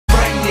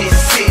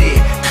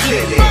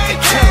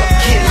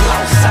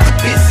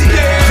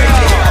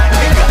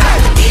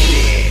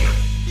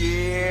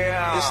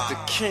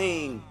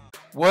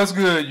What's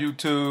good,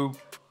 YouTube?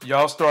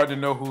 Y'all starting to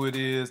know who it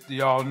is.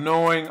 The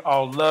all-knowing,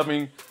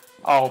 all-loving,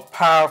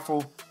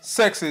 all-powerful,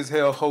 sexy as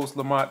hell host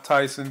Lamont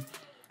Tyson.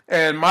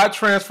 And my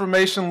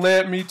transformation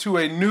led me to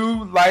a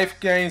new Life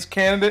Gains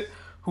candidate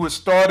who has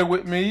started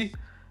with me.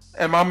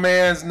 And my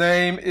man's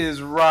name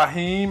is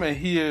Raheem, and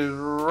he is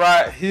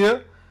right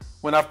here.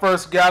 When I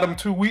first got him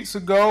 2 weeks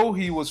ago,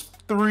 he was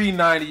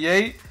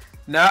 $398.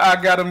 Now I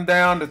got him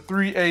down to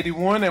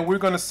 $381, and we're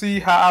going to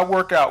see how I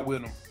work out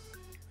with him.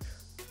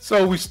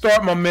 So we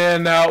start my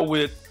man out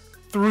with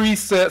 3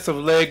 sets of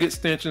leg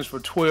extensions for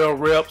 12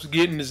 reps,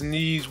 getting his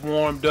knees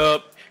warmed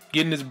up,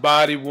 getting his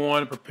body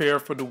warm,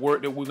 prepared for the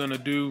work that we're going to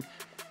do.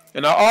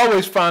 And I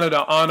always find it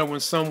an honor when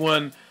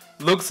someone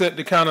looks at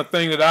the kind of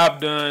thing that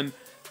I've done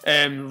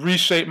and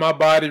reshape my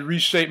body,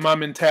 reshape my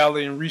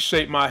mentality, and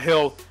reshape my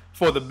health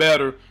for the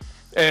better.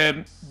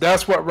 And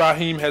that's what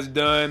Raheem has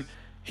done.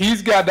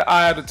 He's got the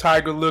eye of the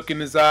tiger look in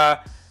his eye,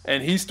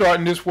 and he's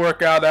starting this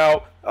workout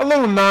out a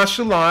little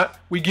nonchalant.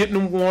 We getting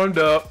him warmed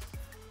up,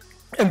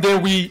 and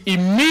then we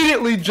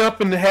immediately jump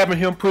into having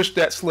him push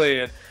that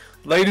sled.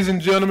 Ladies and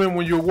gentlemen,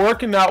 when you're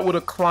working out with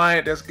a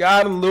client that's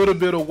got a little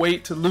bit of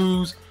weight to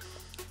lose,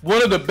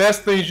 one of the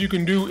best things you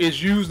can do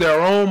is use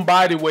their own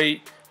body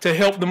weight to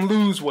help them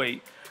lose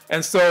weight.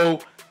 And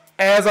so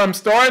as I'm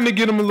starting to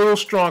get him a little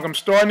strong, I'm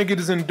starting to get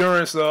his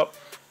endurance up,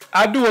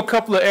 I do a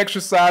couple of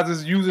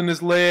exercises using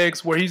his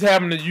legs where he's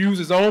having to use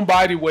his own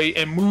body weight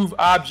and move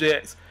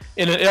objects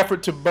in an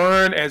effort to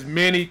burn as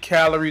many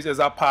calories as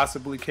I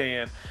possibly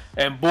can.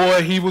 And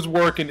boy, he was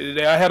working it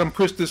today. I had him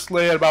push this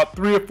sled about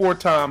 3 or 4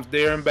 times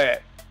there and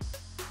back.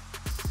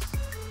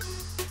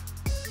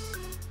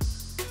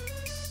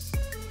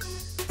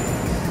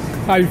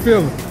 How you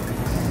feeling?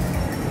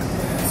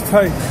 It's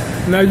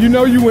tight. Now you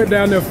know you went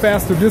down there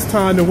faster this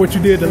time than what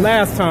you did the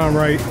last time,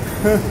 right?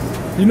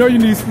 You know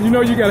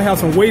you gotta have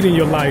some weight in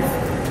your life.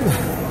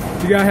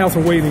 You gotta have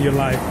some weight in your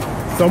life.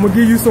 So I'm gonna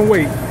give you some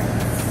weight.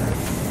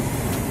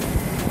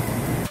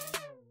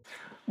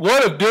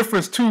 What a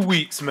difference 2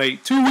 weeks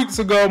make. 2 weeks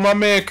ago, my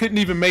man couldn't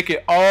even make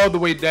it all the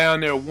way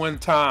down there one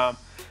time.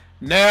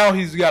 Now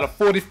he's got a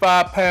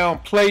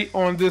 45-pound plate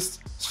on this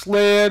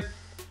sled,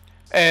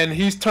 and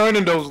he's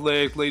turning those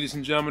legs, ladies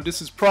and gentlemen.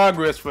 This is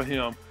progress for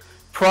him.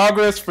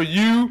 Progress for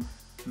you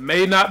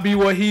may not be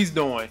what he's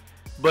doing,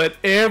 but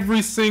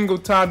every single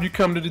time you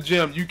come to the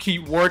gym, you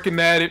keep working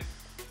at it,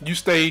 you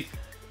stay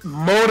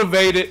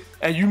motivated,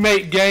 and you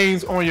make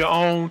gains on your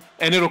own,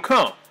 and it'll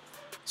come.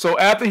 So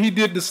after he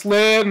did the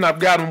sled and I've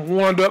got him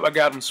warmed up, I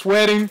got him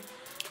sweating,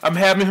 I'm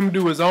having him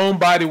do his own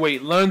body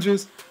weight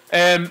lunges.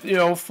 And, you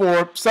know,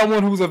 for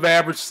someone who's of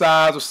average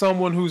size or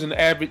someone who's an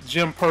average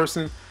gym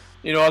person,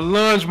 you know, a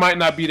lunge might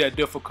not be that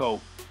difficult.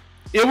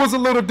 It was a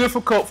little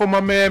difficult for my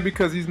man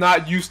because he's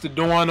not used to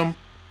doing them.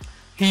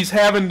 He's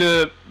having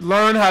to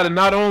learn how to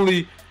not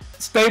only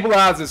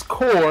stabilize his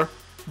core,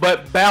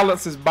 but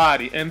balance his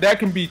body. And that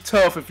can be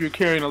tough if you're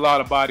carrying a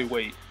lot of body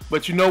weight.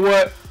 But you know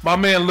what? My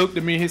man looked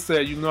at me and he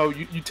said, you know,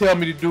 you tell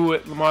me to do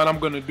it, Lamont, I'm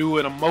going to do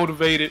it. I'm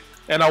motivated,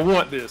 and I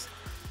want this.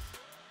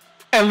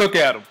 And look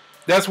at him.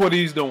 That's what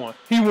he's doing.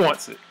 He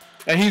wants it,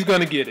 and he's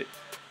going to get it.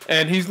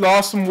 And he's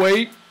lost some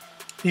weight.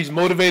 He's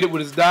motivated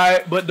with his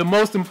diet. But the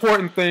most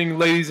important thing,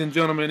 ladies and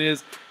gentlemen,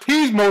 is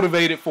he's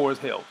motivated for his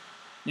health.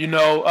 You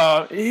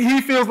know,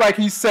 he feels like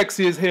he's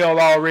sexy as hell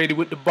already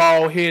with the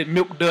bald head,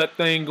 milk dud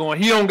thing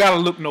going. He don't got to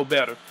look no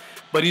better.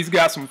 But he's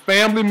got some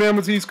family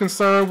members he's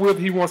concerned with.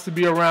 He wants to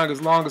be around as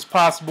long as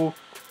possible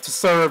to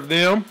serve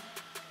them.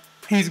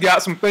 He's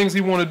got some things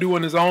he wants to do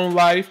in his own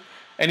life.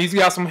 And he's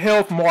got some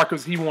health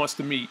markers he wants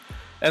to meet.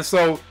 And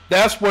so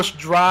that's what's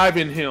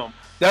driving him.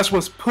 That's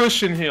what's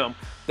pushing him.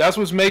 That's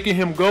what's making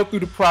him go through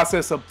the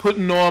process of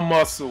putting on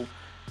muscle,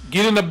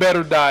 getting a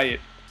better diet,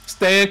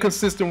 staying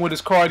consistent with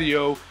his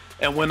cardio.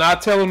 And when I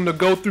tell him to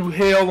go through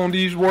hell on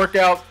these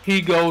workouts,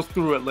 he goes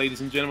through it, ladies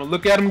and gentlemen.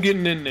 Look at him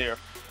getting in there.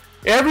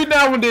 Every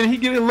now and then he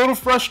gets a little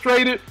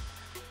frustrated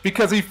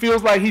because he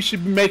feels like he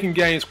should be making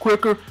gains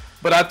quicker.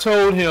 But I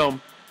told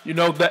him, you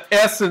know, the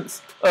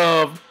essence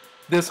of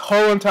this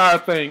whole entire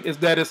thing is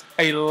that it's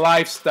a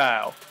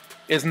lifestyle.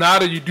 It's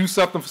not that you do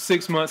something for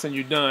 6 months and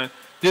you're done.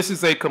 This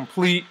is a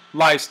complete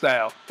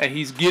lifestyle. And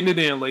he's getting it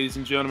in, ladies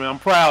and gentlemen. I'm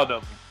proud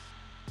of him.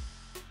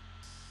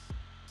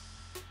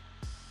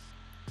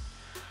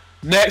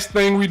 Next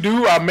thing we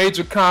do are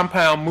major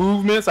compound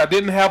movements. I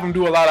didn't have him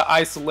do a lot of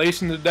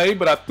isolation today,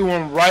 but I threw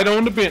him right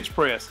on the bench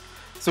press.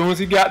 As soon as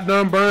he got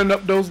done burning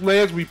up those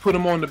legs, we put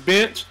him on the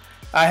bench.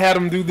 I had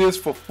him do this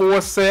for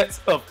 4 sets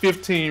of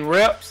 15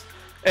 reps.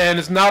 And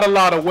it's not a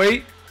lot of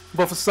weight,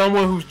 but for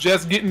someone who's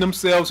just getting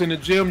themselves in the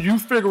gym, you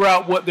figure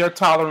out what their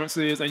tolerance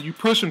is and you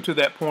push them to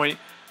that point.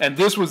 And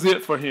this was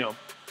it for him.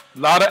 A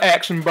lot of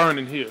action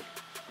burning here.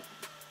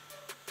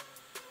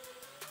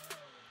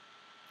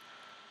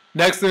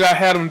 Next thing I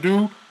had him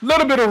do, a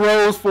little bit of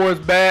rows for his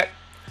back.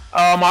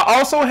 I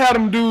also had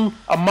him do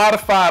a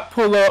modified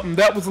pull-up, and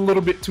that was a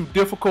little bit too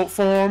difficult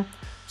for him.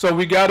 So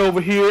we got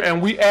over here,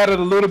 and we added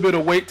a little bit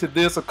of weight to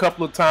this a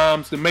couple of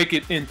times to make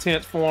it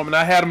intense for him. And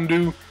I had him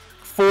do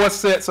 4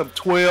 sets of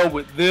 12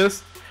 with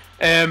this.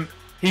 And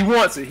he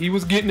wants it. He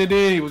was getting it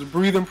in. He was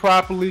breathing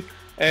properly.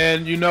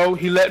 And, you know,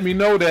 he let me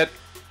know that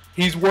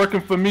he's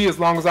working for me as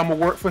long as I'm going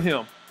to work for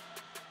him.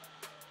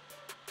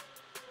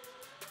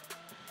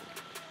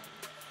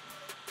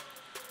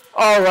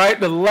 All right,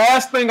 the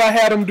last thing I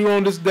had him do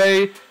on this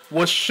day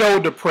was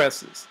shoulder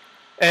presses.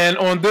 And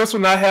on this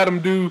one, I had him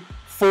do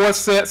 4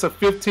 sets of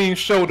 15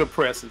 shoulder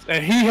presses.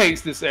 And he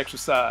hates this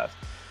exercise.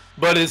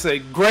 But it's a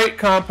great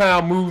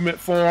compound movement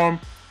for him.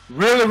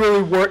 Really,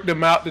 really worked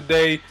him out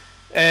today.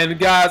 And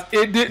guys,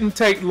 it didn't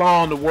take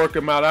long to work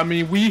him out. I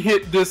mean, we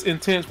hit this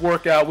intense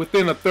workout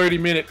within a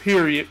 30-minute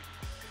period.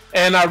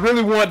 And I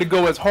really wanted to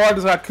go as hard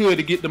as I could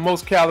to get the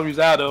most calories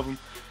out of him.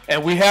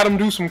 And we had him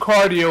do some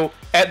cardio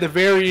at the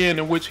very end,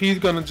 in which he's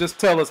going to just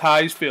tell us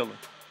how he's feeling.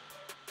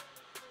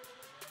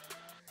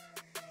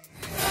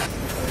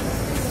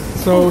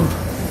 So,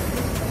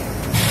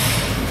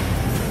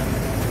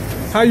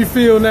 how you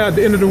feel now at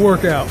the end of the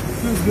workout?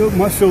 Feels good.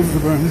 My shoulders are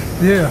burning.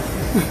 Yeah.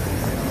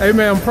 Hey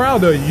man, I'm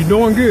proud of you. You're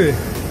doing good.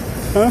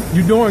 Huh?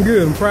 You're doing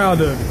good. I'm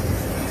proud of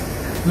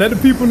you. Let the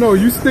people know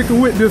you sticking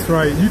with this,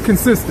 right? You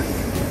consistent.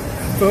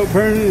 Felt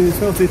burning and it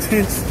felt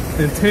intense.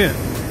 Intense.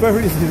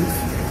 Very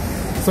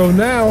intense. So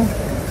now,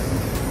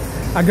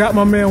 I got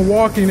my man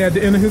walking at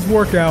the end of his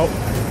workout.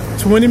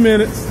 20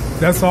 minutes,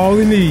 that's all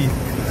he needs.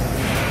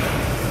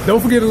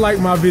 Don't forget to like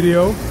my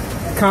video,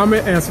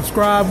 comment and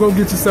subscribe. Go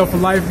get yourself a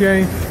life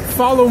game.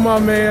 Follow my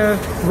man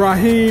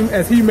Raheem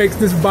as he makes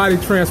this body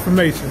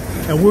transformation.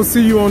 And we'll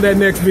see you on that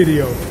next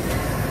video.